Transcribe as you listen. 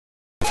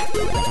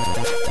Welcome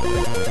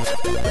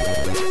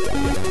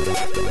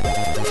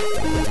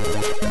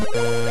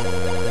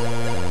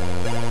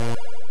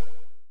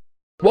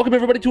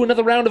everybody to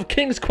another round of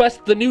King's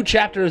Quest. The new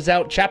chapter is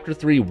out, Chapter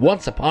 3,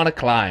 Once Upon a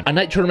Climb. A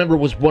Night to Remember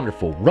was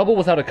wonderful. Rubble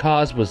Without a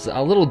Cause was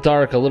a little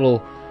dark,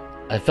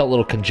 I felt a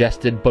little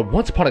congested, but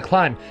Once Upon a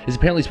Climb is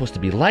apparently supposed to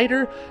be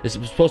lighter. It's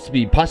supposed to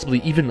be possibly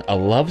even a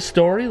love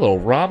story, a little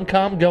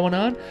rom-com going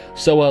on.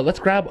 So let's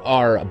grab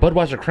our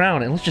Budweiser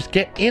crown and let's just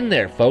get in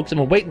there, folks. I've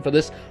been waiting for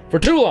this for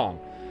too long.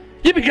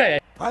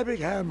 Yippee-ki-yay! I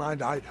began my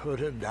knighthood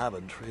in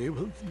Daventry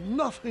with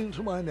nothing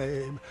to my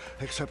name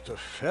except a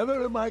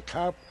feather in my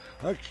cap,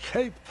 a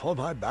cape for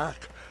my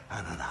back,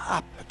 and an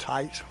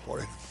appetite for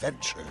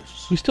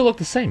adventures. We still look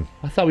the same.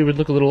 I thought we would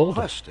look a little older.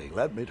 Questing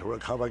led me to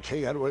recover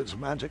King Edward's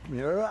magic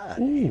mirror,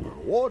 and he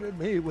rewarded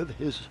me with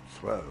his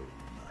throne.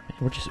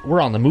 We're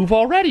on the move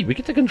already. We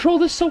get to control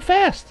this so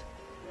fast.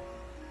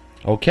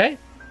 Okay.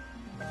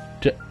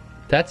 Do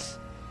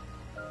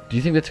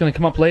you think that's going to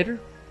come up later?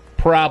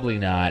 Probably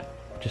not.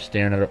 Just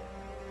staring at it.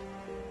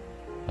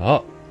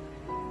 Oh.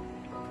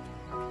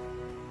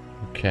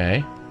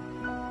 Okay.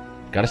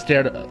 Gotta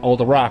stare at all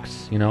the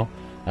rocks, you know.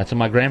 That's what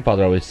my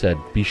grandfather always said.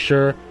 Be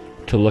sure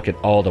to look at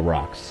all the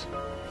rocks.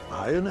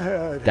 I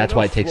inherited That's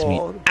why it takes me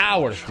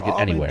hours to get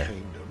anywhere.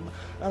 Kingdom,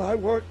 and I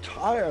worked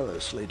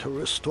tirelessly to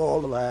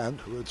restore the land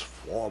to its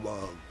former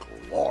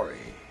glory.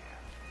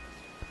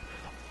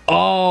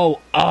 Oh.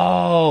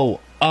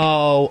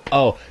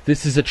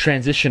 This is a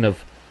transition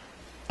of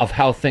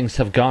how things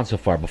have gone so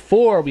far.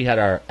 Before, we had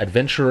our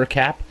adventurer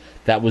cap.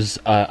 That was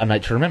A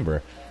Night to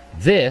Remember.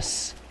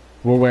 This,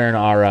 we're wearing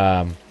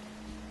our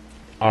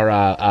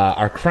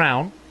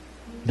crown.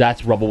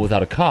 That's Rubble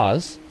Without a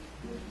Cause.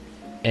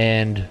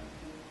 And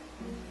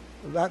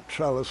that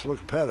trellis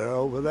looks better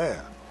over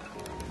there.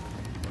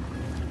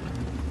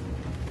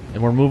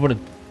 And we're moving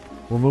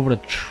a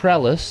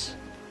trellis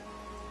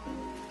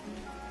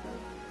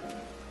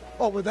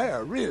over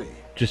there, really.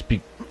 Just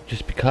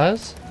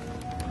because?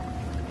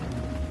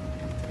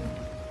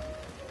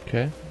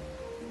 Okay.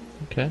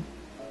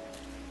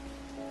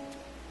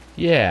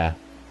 Yeah,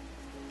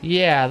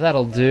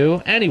 that'll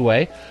do.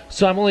 Anyway,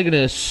 so I'm only going to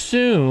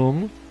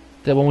assume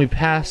that when we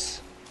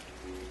pass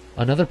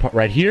another part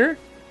right here.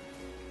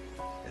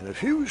 In a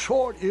few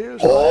short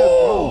years, I have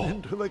grown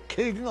into the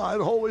king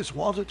I'd always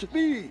wanted to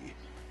be.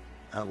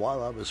 And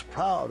while I was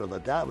proud of the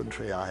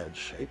Daventry I had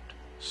shaped,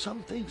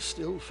 something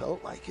still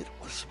felt like it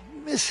was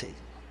missing.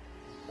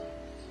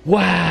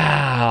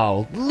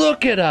 Wow,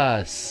 look at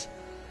us.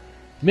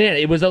 Man,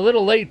 it was a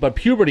little late, but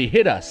puberty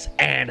hit us,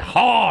 and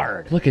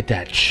hard. Look at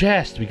that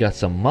chest. We got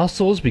some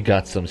muscles. We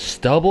got some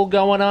stubble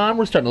going on.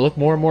 We're starting to look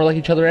more and more like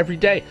each other every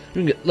day.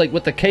 Like,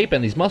 with the cape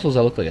and these muscles,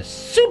 I look like a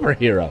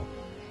superhero.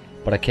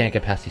 But I can't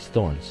get past these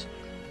thorns.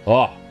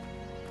 Oh.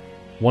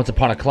 Once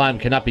Upon a Climb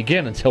cannot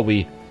begin until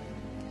we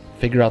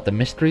figure out the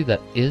mystery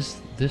that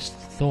is this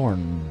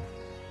thorn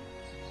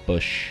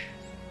bush.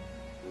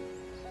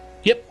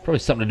 Yep, probably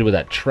something to do with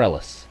that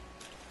trellis.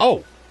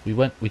 Oh,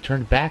 we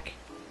turned back.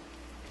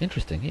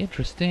 Interesting.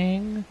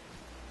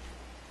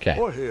 Okay.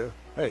 Or here.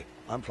 Hey,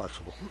 I'm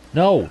flexible.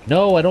 No,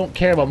 I don't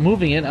care about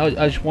moving it.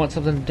 I just want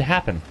something to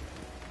happen.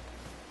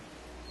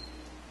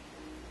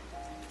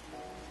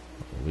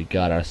 We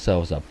got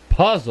ourselves a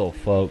puzzle,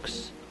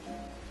 folks.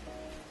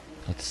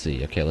 Let's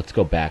see. Okay, let's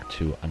go back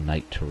to A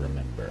Night to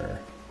Remember.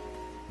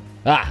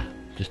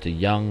 Just a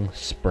young,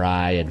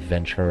 spry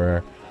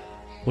adventurer.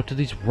 What do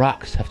these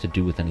rocks have to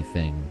do with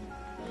anything?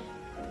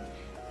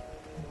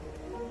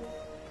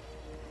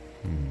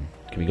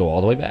 Can we go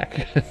all the way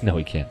back? No,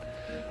 we can't.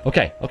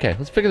 Okay,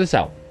 let's figure this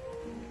out.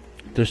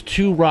 There's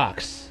 2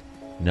 rocks.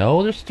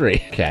 No, there's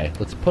 3. Okay,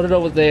 let's put it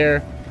over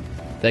there.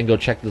 Then go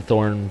check the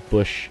thorn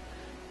bush.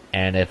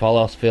 And if all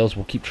else fails,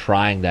 we'll keep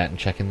trying that and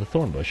checking the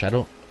thorn bush. I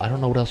don't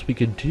know what else we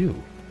could do.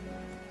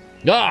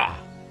 Looks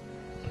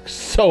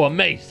so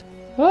amazing.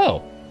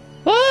 Oh!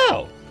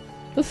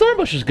 The thorn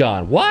bush is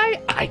gone.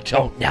 Why? I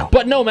don't know.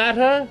 But no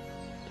matter.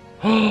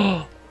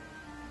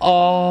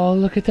 Oh,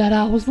 look at that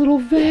owl's little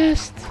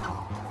vest.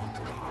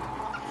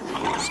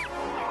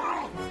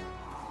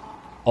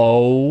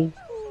 Oh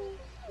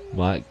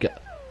my God.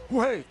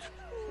 Wait,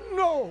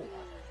 no.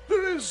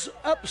 There is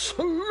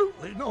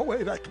absolutely no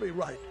way that can be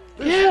right.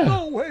 There's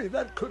no way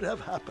that could have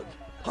happened.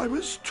 I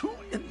was too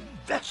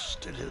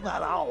invested in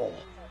that owl.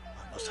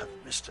 I must have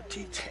missed a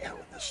detail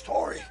in the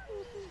story.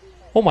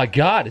 Oh my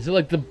God, is it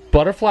like the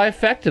butterfly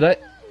effect? Did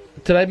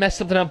I mess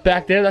something up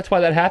back there? That's why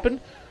that happened?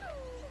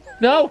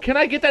 No, can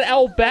I get that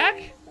owl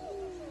back?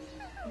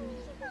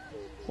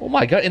 Oh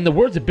my God, in the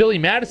words of Billy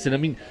Madison, I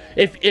mean,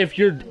 if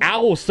your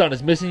owl son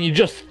is missing, you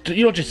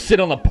don't just sit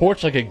on the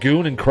porch like a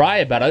goon and cry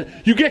about it.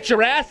 You get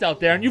your ass out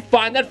there and you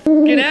find that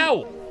fucking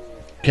owl.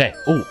 Okay,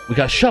 oh, we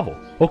got a shovel.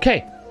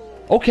 Okay.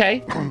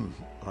 I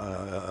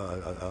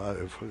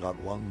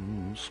forgot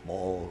one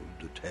small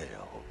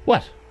detail.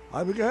 What?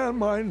 I began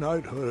my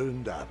knighthood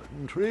in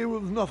Daventry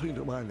with nothing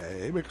to my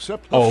name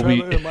except the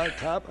feather in my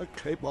cap, a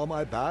cape on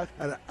my back,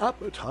 an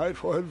appetite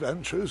for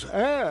adventures,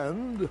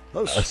 and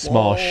a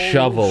small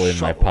shovel in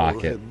my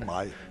pocket.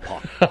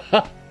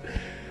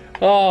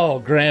 Oh,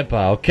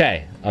 Grandpa.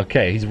 Okay.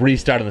 Okay. He's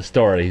restarting the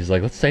story. He's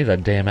like, let's save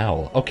that damn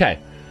owl. Okay.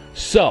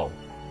 So.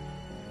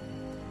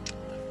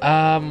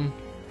 So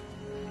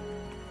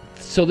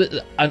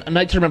A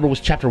Night to Remember was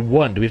chapter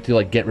 1. Do we have to,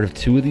 like, get rid of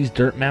 2 of these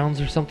dirt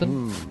mounds or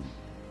something?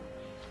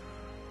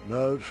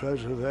 No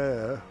treasure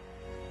there.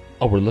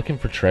 Oh, we're looking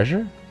for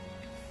treasure?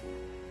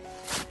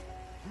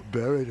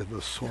 Buried in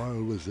the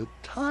soil was a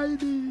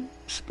tiny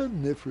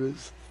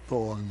spiniferous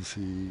thorn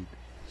seed.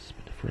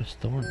 Spiniferous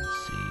thorn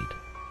seed.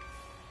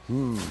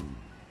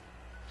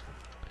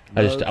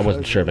 I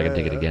wasn't sure if I could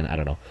dig it again. I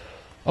don't know.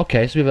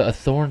 Okay, so we have a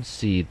thorn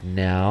seed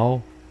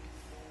now.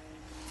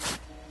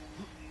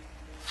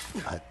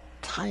 A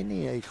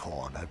tiny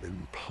acorn had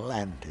been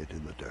planted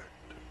in the dirt.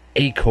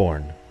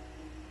 Acorn.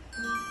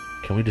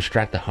 Can we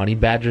distract the honey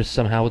badgers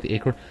somehow with the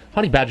acorn?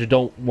 Honey badger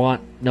don't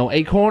want no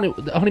acorn.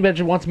 The honey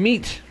badger wants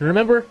meat.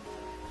 Remember?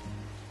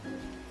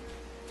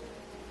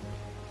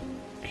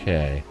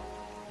 Okay.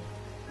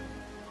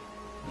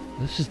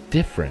 This is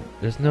different.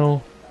 There's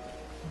no...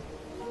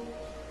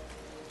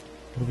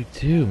 What do we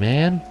do,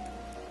 man?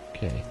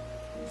 Okay.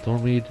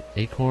 Thornweed,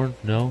 acorn,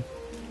 no.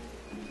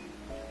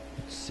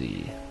 Let's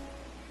see.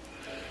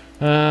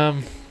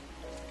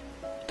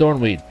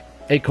 Thornweed,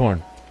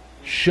 acorn,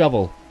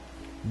 shovel,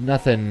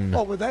 nothing.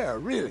 Over there,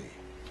 really?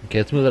 Okay,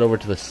 let's move that over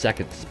to the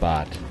second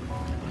spot.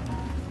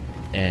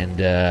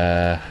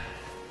 And,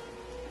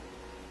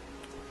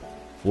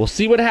 we'll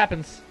see what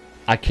happens.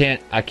 I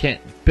can't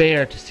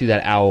bear to see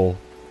that owl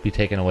be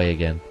taken away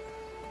again.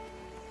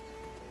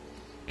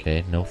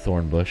 Okay, no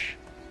thorn bush.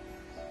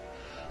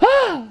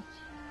 Ah!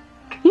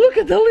 Look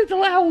at the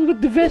little owl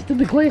with the vest and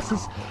the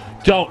glasses.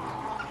 Don't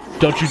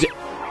you dare.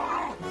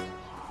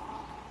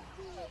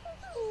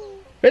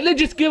 And they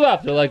just give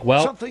up. They're like,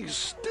 well, something's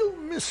still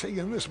missing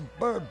in this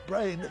bird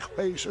brain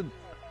equation.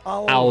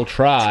 I'll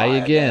try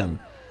again.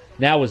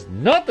 Now is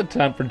not the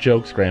time for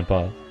jokes,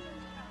 Grandpa.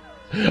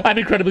 I'm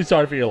incredibly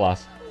sorry for your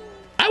loss.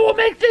 I will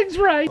make things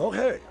right.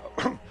 Okay.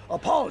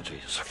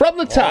 Apologies. From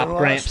the top,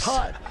 Gramps.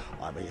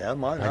 I began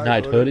my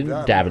knighthood in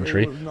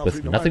Daventry,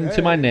 with nothing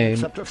to my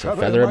name, a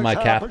feather in my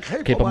cap,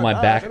 cape on my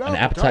back, an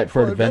appetite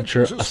for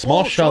adventure, a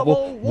small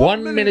shovel,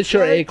 1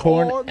 miniature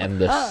acorn, and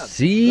the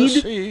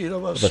seed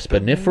of a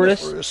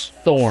spiniferous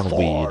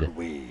thornweed.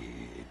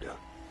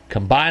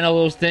 Combine all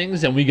those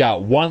things, and we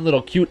got one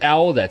little cute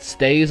owl that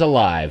stays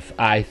alive,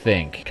 I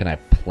think. Can I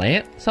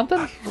plant something?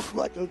 That looked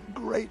like a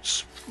great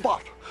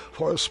spot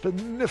for a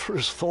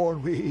spiniferous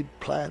thornweed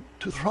plant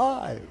to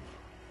thrive.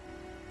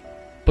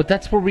 But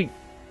that's where we...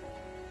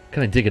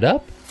 Can I dig it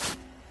up?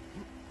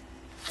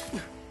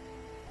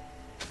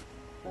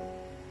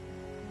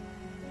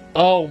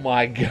 Oh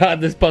my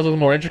god, this puzzle is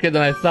more intricate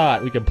than I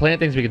thought. We can plant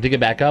things, we can dig it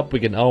back up, we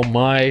can... Oh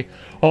my.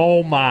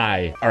 Oh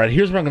my. Alright,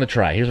 here's what I'm going to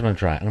try.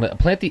 I'm going to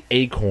plant the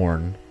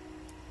acorn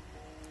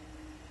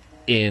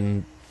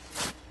in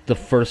the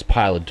first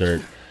pile of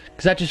dirt.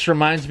 Because that just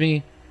reminds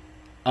me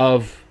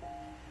of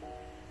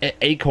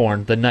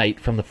Acorn, the knight,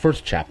 from the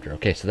first chapter.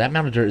 Okay, so that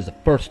mound of dirt is the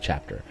first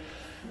chapter.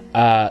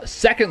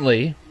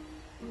 Secondly...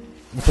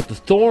 We'll put the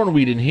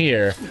thornweed in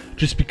here,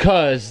 just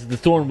because the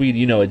thornweed,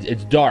 you know,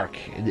 it's dark.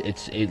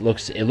 It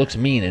looks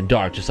mean and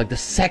dark, just like the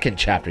second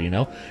chapter, you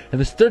know.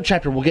 And this third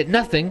chapter will get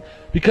nothing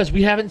because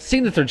we haven't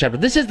seen the third chapter.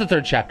 This is the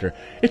third chapter.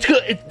 It's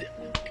good.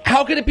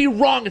 How can it be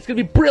wrong? It's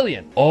gonna be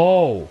brilliant.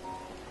 Oh!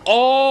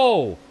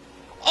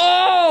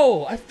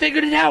 I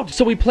figured it out.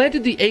 So we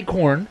planted the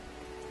acorn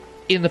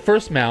in the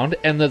first mound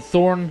and the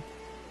thorn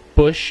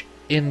bush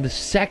in the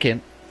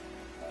second.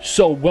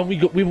 So when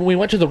we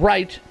went to the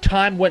right,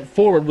 time went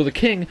forward with a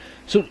king.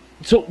 So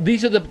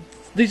these are the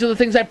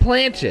things I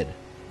planted.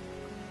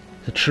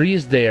 The tree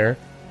is there,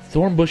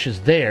 thorn bush is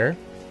there.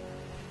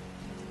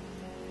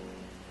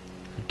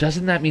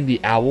 Doesn't that mean the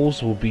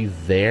owls will be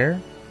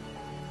there?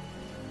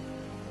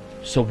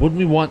 So wouldn't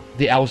we want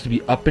the owls to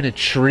be up in a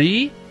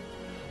tree?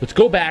 Let's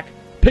go back,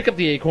 pick up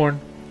the acorn.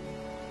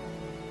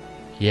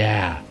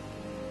 Yeah.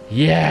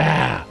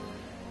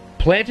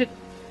 Plant it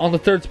on the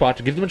third spot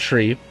to give them a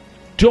tree.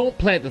 Don't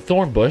plant the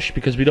thorn bush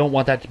because we don't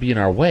want that to be in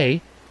our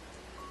way.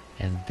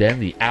 And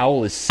then the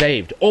owl is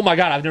saved. Oh my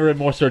god, I've never been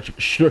more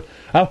sure.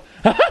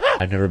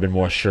 I've never been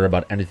more sure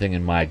about anything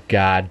in my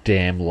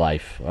goddamn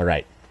life.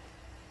 Alright.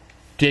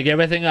 Dig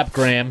everything up,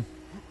 Graham.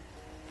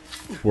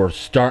 We're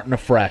starting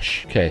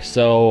afresh. Okay,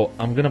 so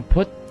I'm gonna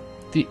put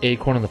the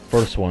acorn in the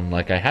first one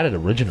like I had it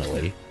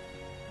originally.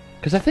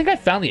 Because I think I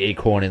found the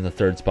acorn in the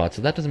third spot,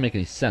 so that doesn't make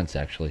any sense,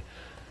 actually.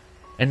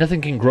 And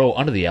nothing can grow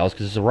under the owls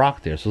because there's a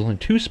rock there. So there's only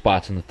 2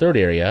 spots in the third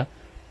area.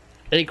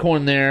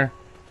 Acorn there.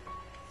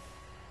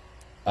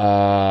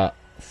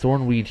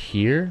 Thornweed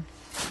here.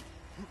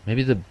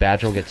 Maybe the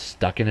badger will get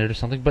stuck in it or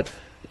something. But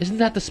isn't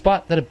that the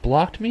spot that it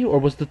blocked me? Or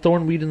was the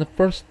thornweed in the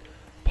first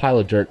pile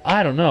of dirt?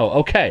 I don't know.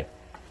 Okay.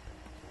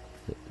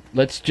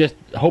 Let's just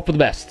hope for the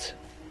best.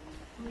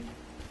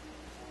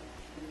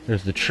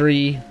 There's the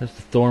tree. There's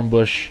the thorn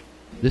bush.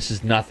 This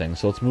is nothing.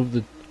 So let's move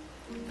the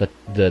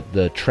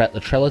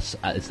trellis.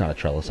 It's not a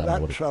trellis. I don't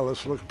know what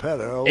trellis looks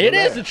better. It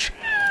is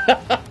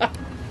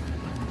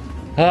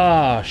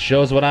a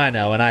shows what I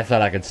know, and I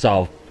thought I could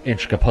solve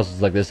intricate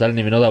puzzles like this. I didn't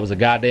even know that was a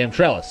goddamn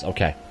trellis.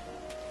 Okay.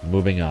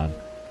 Moving on.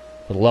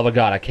 For the love of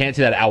God, I can't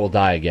see that owl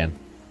die again.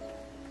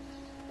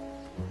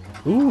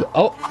 Ooh,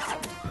 oh.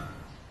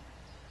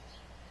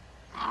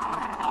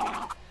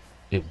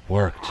 It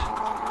worked.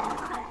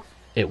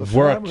 It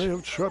worked. The family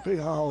of chirping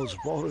owls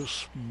brought a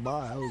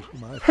smile to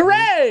my face.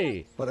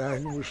 Hooray! But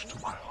anguish to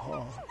my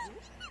heart.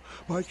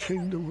 My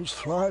kingdom was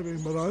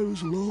thriving, but I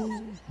was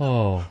alone.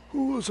 Oh.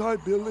 Who was I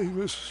building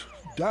this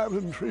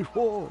Daventry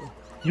for?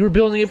 You were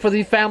building it for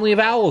the family of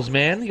owls,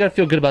 man. You gotta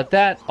feel good about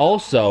that.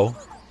 Also,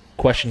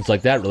 questions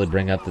like that really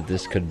bring up that there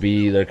could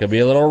be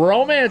a little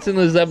romance in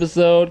this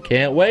episode.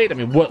 Can't wait. I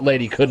mean, what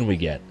lady couldn't we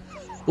get?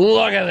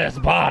 Look at this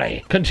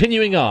body.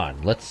 Continuing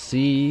on. Let's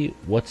see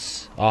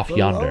what's off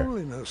yonder. The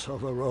loneliness of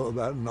the road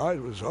that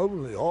night was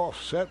only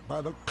offset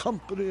by the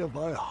company of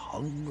my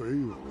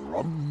hungry,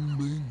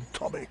 rumbling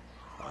tummy.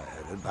 I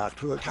headed back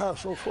to the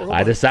castle for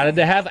I decided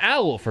to have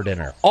owl for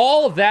dinner.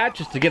 All of that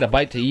just to get a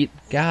bite to eat.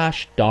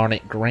 Gosh darn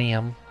it,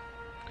 Graham.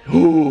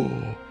 Ooh,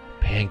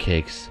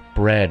 pancakes,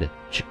 bread,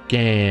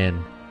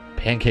 chicken,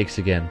 pancakes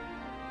again,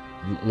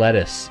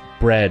 lettuce,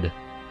 bread,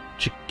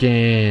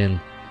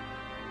 chicken.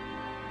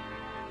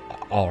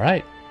 All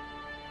right.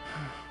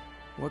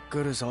 What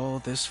good is all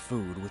this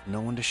food with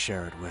no one to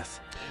share it with?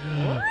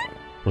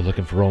 We're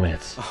looking for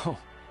romance. Oh,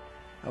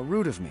 how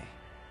rude of me.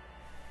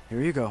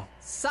 Here you go.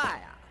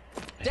 Sire.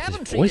 His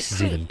voice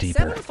is even deeper.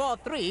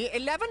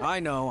 74311. I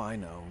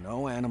know.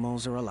 No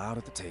animals are allowed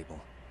at the table.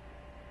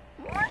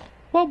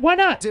 Well, why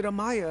not? Did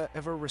Amaya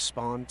ever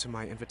respond to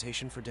my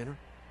invitation for dinner?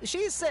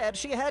 She said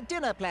she had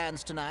dinner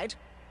plans tonight.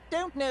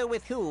 Don't know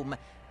with whom.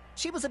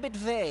 She was a bit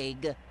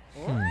vague.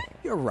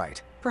 You're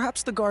right.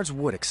 Perhaps the guards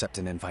would accept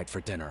an invite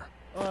for dinner.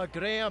 Oh,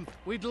 Graham,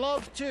 we'd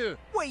love to.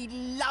 We'd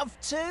love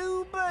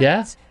to, but...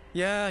 Yeah?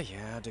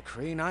 Yeah.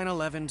 Decree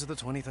 9/11 to the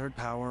 23rd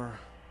power.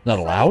 Not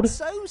allowed?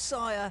 So,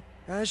 sire.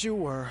 As you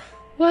were.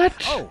 What?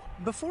 Oh,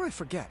 before I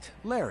forget,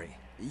 Larry,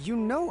 you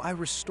know I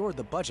restored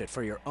the budget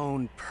for your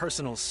own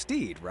personal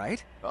steed,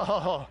 right?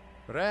 Oh,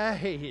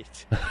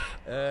 right.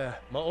 My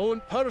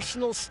own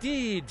personal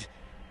steed.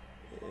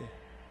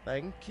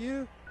 Thank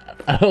you.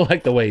 I don't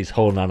like the way he's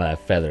holding on to that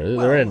feather.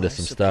 They're into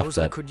some stuff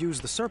I that... could use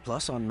the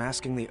surplus on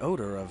masking the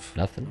odor of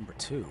Nothing. number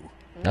 2.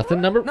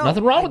 Nothing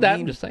wrong with that.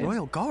 I'm just saying.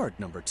 Royal Guard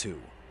number 2.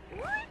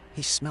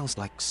 He smells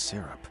like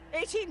syrup.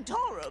 It's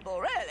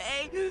intolerable,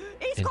 really.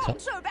 It's gone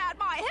so bad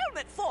my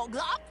helmet fogs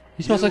up.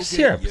 He smells like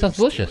syrup. Sounds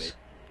delicious.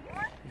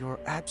 You're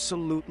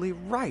absolutely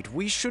right.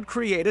 We should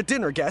create a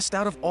dinner guest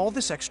out of all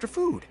this extra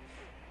food.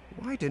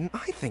 Why didn't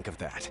I think of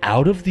that?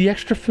 Out of the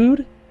extra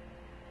food?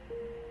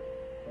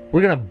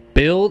 We're gonna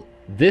build...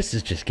 This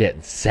is just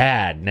getting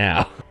sad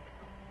now.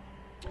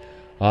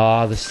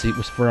 Ah, the seat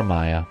was for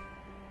Amaya,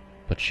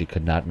 but she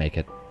could not make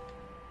it.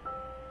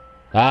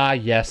 Ah,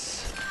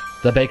 yes.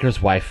 The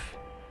baker's wife.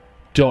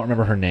 Don't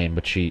remember her name,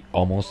 but she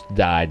almost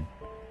died.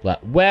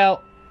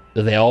 Well,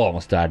 they all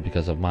almost died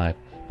because of my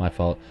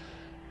fault.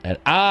 And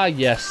ah,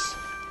 yes,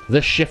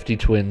 the Shifty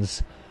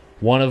twins.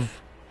 One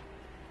of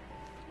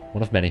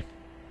many.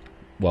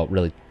 Well,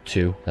 really,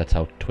 2. That's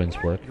how twins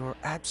work. You're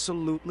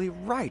absolutely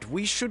right.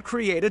 We should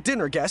create a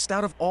dinner guest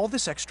out of all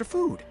this extra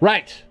food.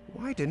 Right.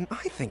 Why didn't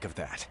I think of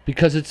that?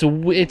 Because it's a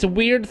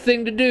weird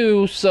thing to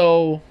do.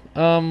 So,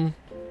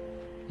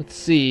 let's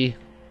see.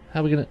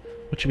 How are we gonna?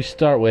 What should we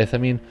start with? I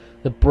mean,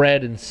 the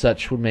bread and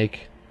such would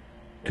make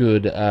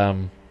good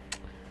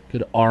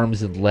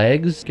arms and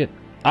legs. Okay.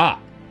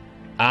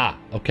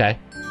 I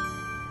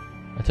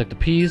took the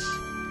peas.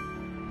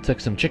 Took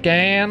some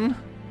chicken.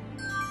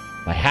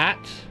 My hat.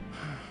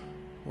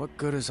 What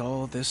good is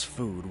all this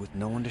food with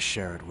no one to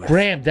share it with?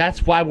 Graham,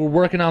 that's why we're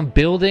working on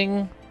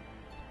building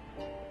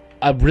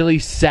a really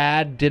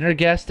sad dinner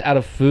guest out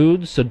of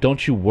food, so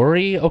don't you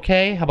worry,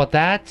 okay? How about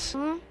that?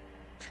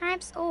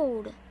 Triumph's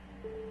old.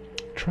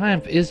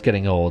 Triumph is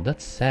getting old.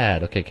 That's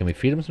sad. Okay, can we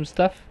feed him some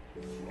stuff?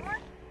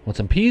 Want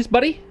some peas,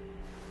 buddy?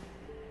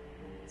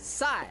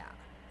 Sire.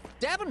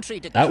 Daventry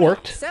decree. That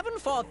worked.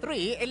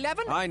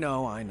 74311. I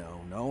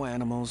know. No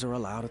animals are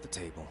allowed at the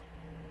table.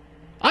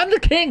 I'm the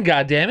king,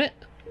 goddammit!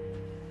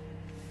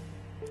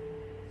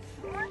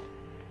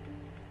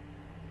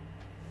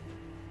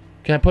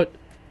 Can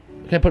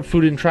I put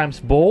food in Triumph's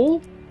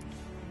bowl?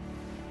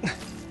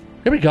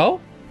 Here we go.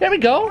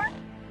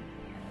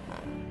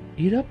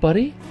 Eat up,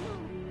 buddy.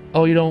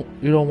 Oh, you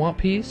don't want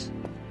peas?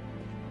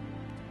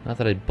 Not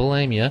that I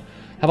blame you. How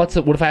about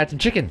what if I had some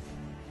chicken?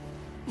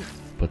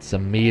 Put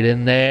some meat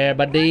in there,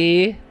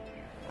 buddy.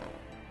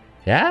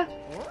 Yeah?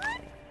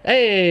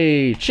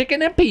 Hey,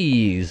 chicken and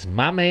peas.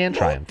 My man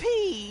Triumph.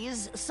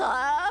 Peas,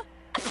 sire.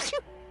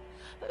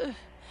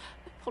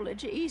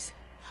 Apologies.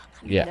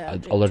 Yeah,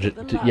 allergic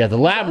to the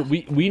lavender.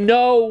 We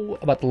know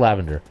about the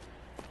lavender.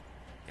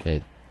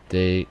 Okay,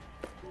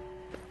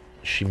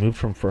 she moved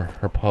from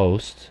her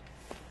post.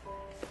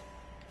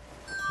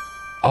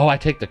 Oh, I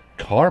take the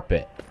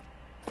carpet.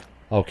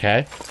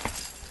 Okay.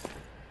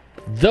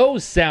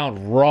 Those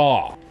sound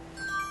raw.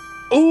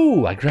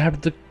 Ooh, I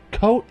grabbed the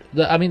coat.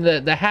 The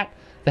hat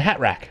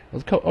rack. Or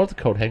the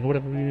coat hanger,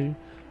 whatever.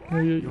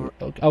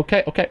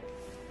 Okay.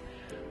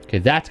 Okay,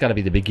 that's got to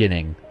be the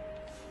beginning.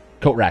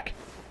 Coat rack.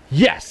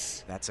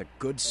 Yes! That's a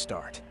good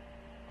start.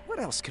 What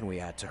else can we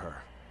add to her?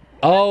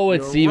 Oh,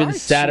 it's You're even right,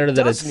 sadder she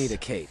that does it's... need a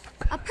cape.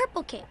 A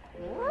purple cape.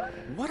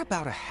 What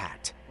about a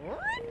hat?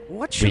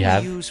 What should we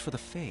use for the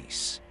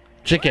face?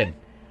 Chicken.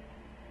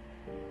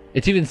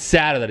 It's even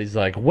sadder that he's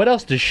like, what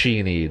else does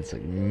she need? It's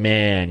like,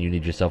 man, you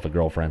need yourself a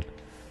girlfriend.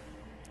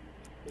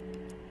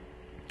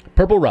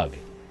 Purple rug.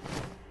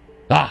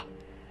 Ah,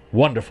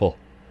 wonderful.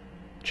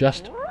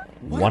 Just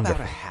What wonderful.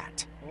 about a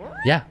hat?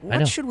 Yeah, I know.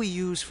 What should we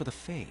use for the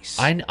face?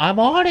 I'm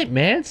on it,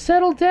 man.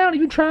 Settle down.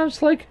 Even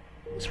Triumph's like,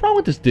 what's wrong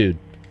with this dude?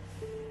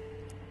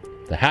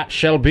 The hat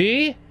shall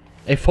be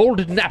a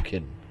folded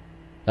napkin.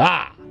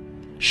 Ah,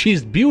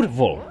 she's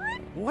beautiful.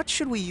 What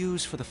should we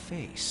use for the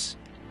face?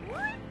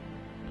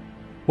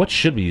 What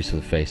should we use for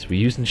the face? We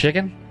using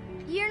chicken?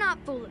 You're not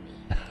fooling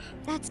me.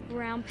 That's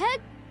round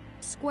peg,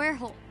 square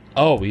hole.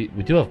 Oh, we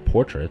do have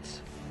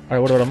portraits. All right,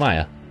 what about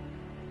Amaya?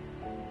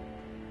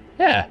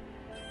 Yeah.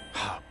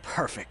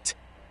 Perfect.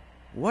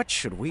 What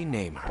should we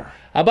name her?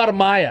 How about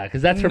Amaya?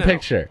 Because that's her No,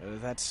 picture.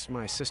 That's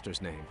my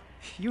sister's name.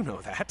 You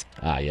know that.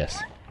 Ah,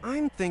 yes.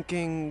 I'm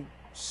thinking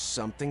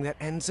something that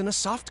ends in a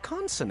soft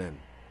consonant.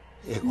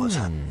 It was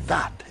at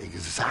that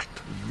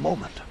exact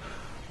moment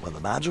when the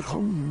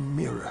magical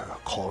mirror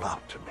called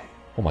out to me.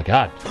 Oh my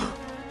god.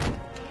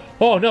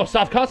 Oh no,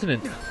 soft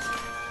consonant.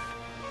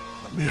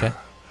 The mirror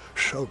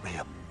showed me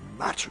a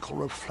magical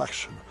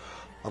reflection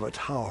of a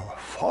tower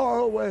far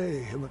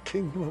away in the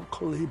kingdom of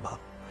Kolima.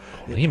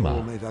 It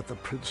told me that the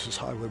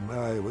princess I would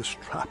marry was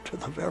trapped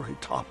at the very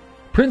top.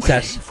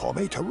 Princess? Waiting for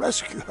me to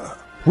rescue her.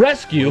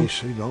 Rescue?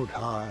 Wasting no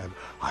time,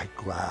 I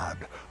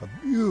grabbed a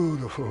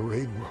beautiful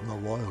ring from the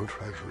royal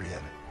treasury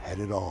and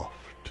headed off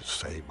to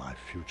save my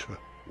future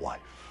wife.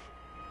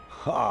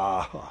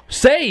 Ha!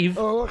 Save?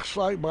 Looks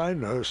like my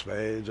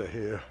nursemaids are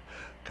here.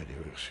 Can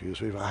you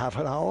excuse me for half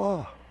an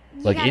hour?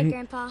 Like You got it,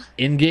 Grandpa.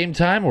 in-game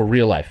time or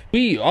real life?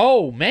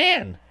 Oh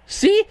man.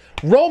 See?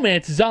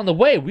 Romance is on the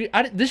way.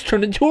 This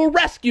turned into a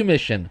rescue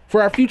mission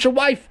for our future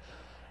wife.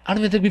 I don't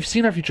even think we've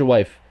seen our future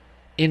wife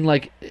in,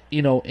 like,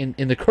 you know,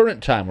 in the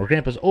current time where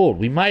Grandpa's old.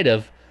 We might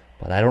have,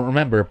 but I don't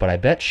remember, but I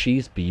bet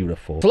she's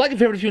beautiful. So like and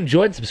favorite if you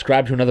enjoyed, and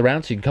subscribe to another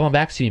round so you can come on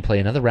back see me play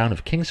another round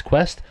of King's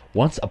Quest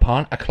Once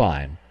Upon a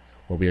Climb,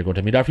 where we are going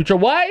to meet our future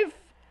wife.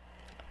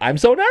 I'm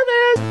so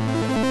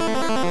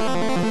nervous!